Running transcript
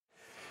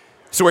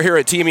So we're here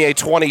at TMEA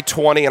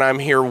 2020, and I'm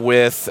here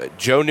with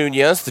Joe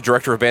Nunez, the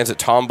director of bands at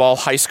Tomball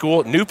High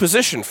School. New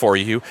position for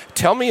you.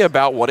 Tell me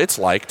about what it's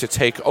like to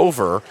take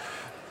over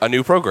a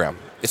new program,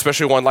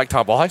 especially one like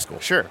Tomball High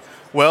School. Sure.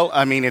 Well,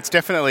 I mean, it's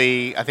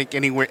definitely, I think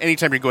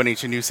anytime you're going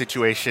into a new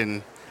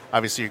situation,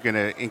 obviously you're going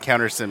to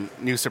encounter some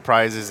new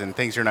surprises and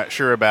things you're not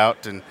sure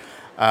about. And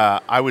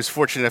I was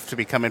fortunate enough to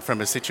be coming from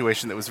a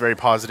situation that was very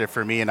positive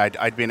for me, and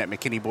I'd been at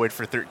McKinney Boyd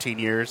for 13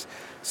 years.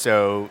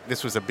 So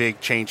this was a big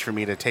change for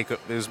me to take. It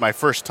was my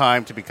first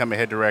time to become a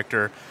head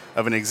director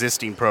of an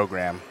existing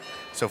program,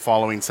 so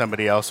following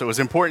somebody else. So it was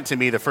important to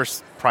me. The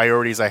first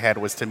priorities I had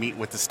was to meet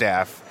with the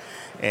staff.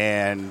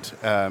 And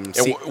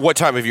what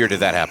time of year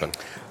did that happen?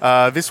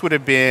 It would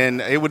have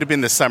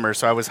been the summer.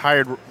 So I was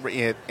hired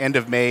at end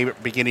of May,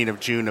 beginning of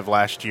June of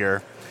last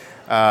year.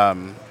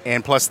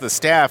 And plus the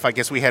staff, I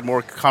guess we had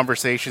more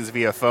conversations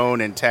via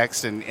phone and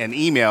text and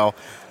email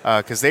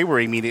because they were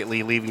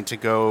immediately leaving to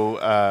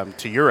go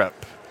to Europe.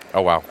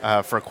 Oh,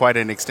 wow. For quite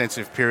an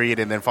extensive period,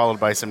 and then followed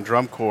by some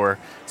drum corps.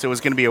 So it was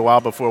going to be a while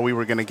before we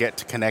were going to get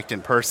to connect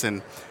in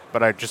person.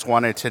 But I just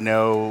wanted to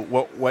know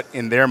what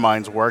in their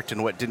minds worked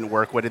and what didn't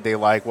work. What did they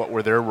like? What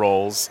were their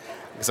roles?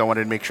 Because I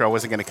wanted to make sure I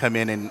wasn't going to come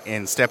in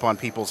and step on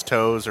people's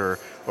toes or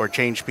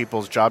change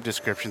people's job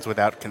descriptions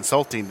without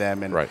consulting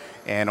them. And, right.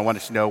 And I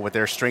wanted to know what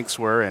their strengths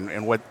were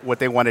and what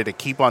they wanted to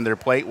keep on their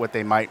plate, what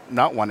they might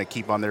not want to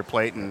keep on their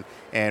plate, and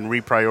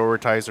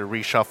reprioritize or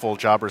reshuffle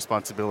job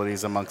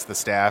responsibilities amongst the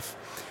staff.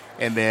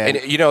 And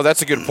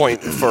that's a good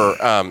point for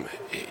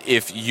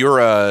if you're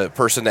a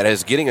person that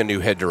is getting a new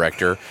head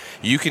director,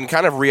 you can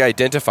kind of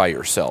re-identify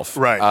yourself,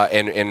 right?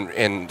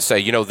 And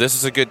say, this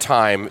is a good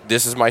time.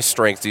 This is my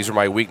strengths. These are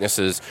my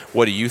weaknesses.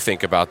 What do you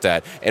think about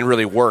that? And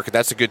really work.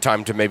 That's a good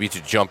time to maybe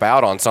to jump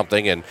out on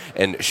something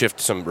and shift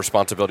some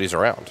responsibilities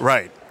around.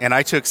 Right. And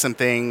I took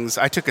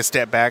a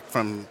step back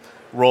from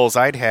roles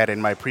I'd had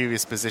in my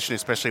previous position,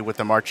 especially with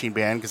the marching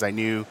band, because I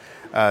knew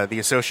the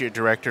associate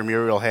director,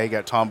 Muriel Haig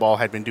at Tomball,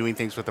 had been doing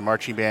things with the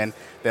marching band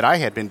that I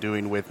had been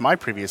doing with my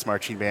previous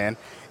marching band,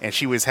 and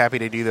she was happy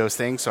to do those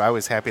things, so I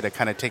was happy to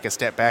kind of take a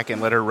step back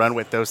and let her run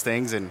with those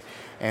things, and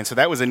so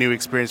that was a new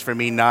experience for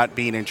me, not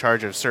being in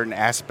charge of certain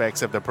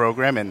aspects of the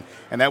program, and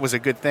that was a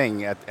good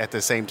thing at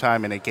the same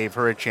time, and it gave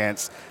her a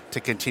chance to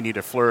continue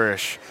to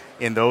flourish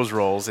in those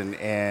roles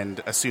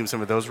and assume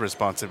some of those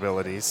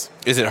responsibilities.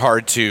 Is it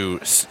hard to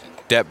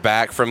step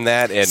back from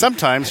that? And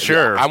sometimes,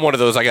 sure. I'm one of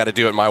those, I got to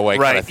do it my way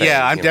kind of thing.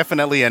 Yeah, I'm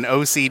definitely an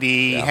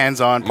OCD,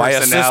 hands-on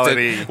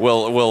personality. My assistant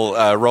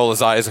will roll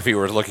his eyes if he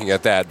were looking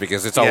at that,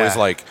 because it's always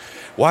like,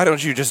 why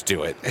don't you just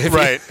do it?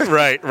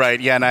 Right.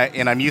 Yeah,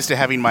 and I'm used to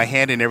having my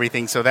hand in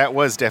everything, so that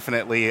was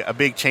definitely a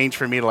big change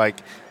for me.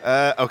 Like,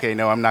 okay,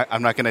 no, I'm not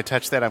going to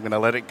touch that. I'm going to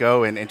let it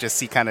go and just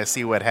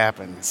see what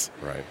happens.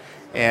 Right.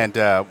 And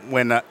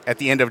when at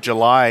the end of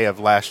July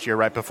of last year,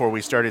 right before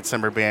we started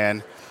summer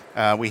band,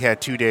 we had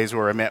 2 days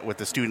where I met with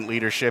the student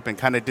leadership and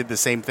kind of did the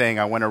same thing.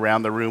 I went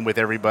around the room with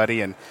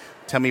everybody and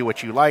tell me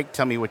what you liked,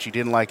 tell me what you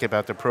didn't like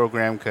about the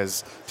program,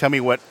 because tell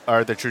me what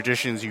are the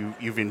traditions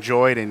you've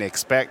enjoyed and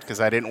expect, because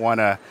I didn't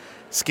want to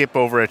skip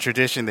over a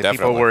tradition that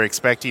people were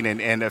expecting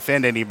and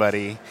offend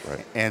anybody.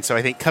 Right. And so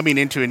I think coming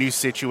into a new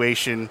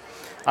situation,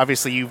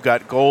 obviously you've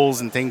got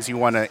goals and things you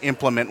want to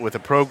implement with a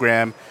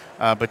program,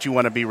 but you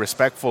want to be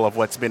respectful of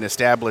what's been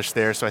established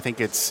there. So I think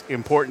it's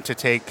important to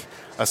take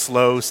a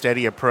slow,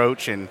 steady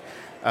approach and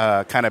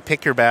kind of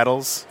pick your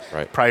battles,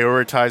 right.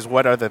 Prioritize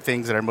what are the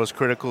things that are most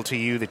critical to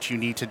you that you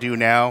need to do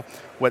now,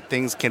 what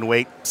things can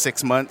wait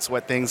 6 months,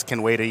 what things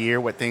can wait a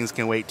year, what things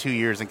can wait 2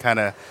 years, and kind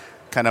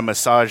of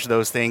massage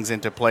those things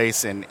into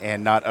place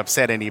and not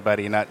upset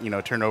anybody, not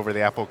turn over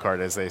the apple cart,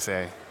 as they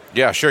say.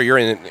 Yeah, sure. You're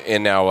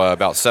in now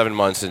about 7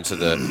 months into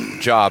the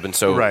job, and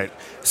so right.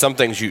 Some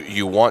things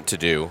you want to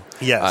do,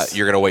 yes.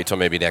 You're going to wait till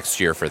maybe next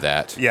year for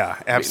that. Yeah,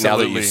 absolutely. Now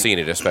that you've seen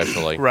it,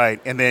 especially.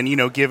 Right, and then,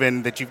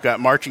 given that you've got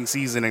marching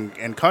season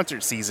and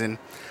concert season,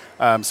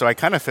 so I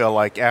kind of feel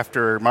like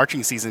after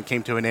marching season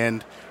came to an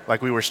end,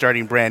 like we were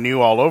starting brand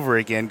new all over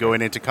again,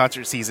 going into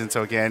concert season.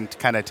 So again,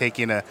 kind of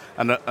taking an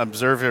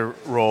observer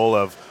role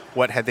of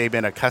what had they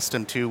been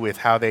accustomed to with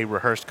how they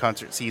rehearsed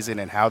concert season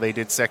and how they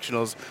did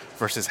sectionals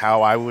versus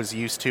how I was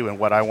used to and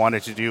what I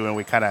wanted to do.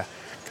 And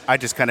I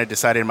just kind of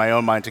decided in my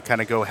own mind to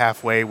kind of go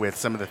halfway with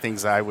some of the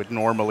things I would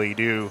normally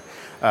do,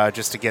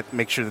 just to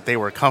make sure that they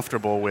were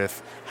comfortable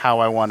with how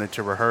I wanted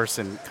to rehearse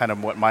and kind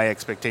of what my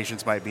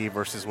expectations might be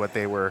versus what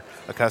they were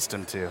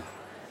accustomed to.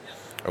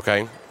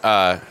 Okay.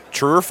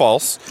 True or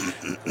false,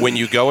 when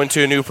you go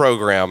into a new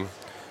program,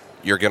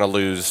 you're going to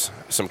lose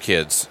some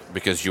kids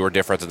because you're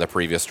different than the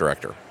previous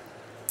director?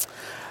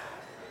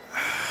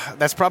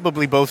 That's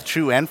probably both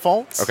true and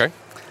false. Okay.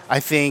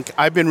 I think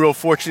I've been real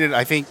fortunate.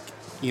 I think,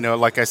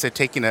 like I said,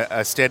 taking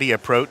a steady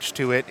approach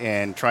to it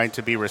and trying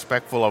to be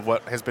respectful of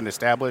what has been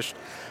established.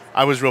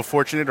 I was real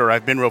fortunate, or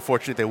I've been real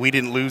fortunate, that we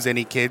didn't lose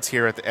any kids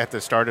here at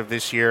the start of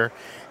this year.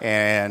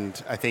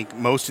 And I think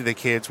most of the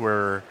kids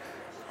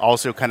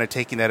also kind of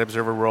taking that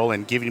observer role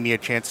and giving me a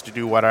chance to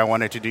do what I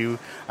wanted to do.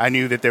 I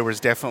knew that there was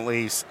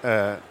definitely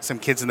some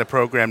kids in the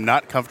program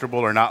not comfortable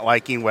or not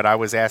liking what I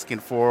was asking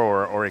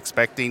for or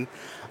expecting.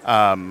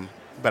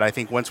 But I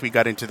think once we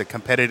got into the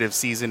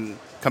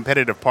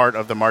competitive part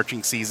of the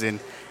marching season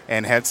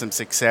and had some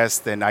success,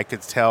 then I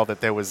could tell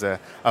that there was a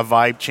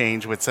vibe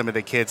change with some of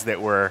the kids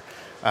that were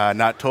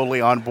not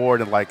totally on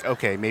board and like,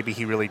 okay, maybe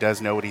he really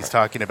does know what he's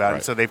talking about. Right.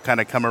 And so they've kind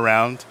of come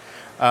around.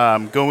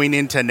 Going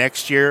into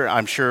next year,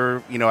 I'm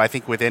sure, I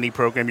think with any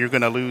program, you're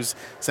going to lose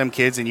some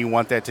kids and you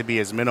want that to be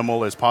as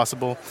minimal as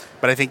possible.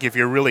 But I think if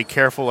you're really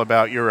careful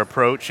about your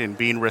approach and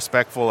being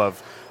respectful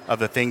of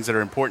the things that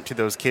are important to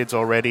those kids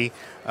already,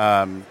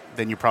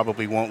 then you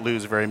probably won't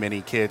lose very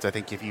many kids, I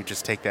think, if you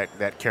just take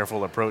that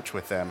careful approach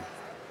with them.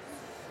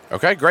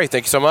 Okay, great.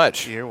 Thank you so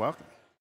much. You're welcome.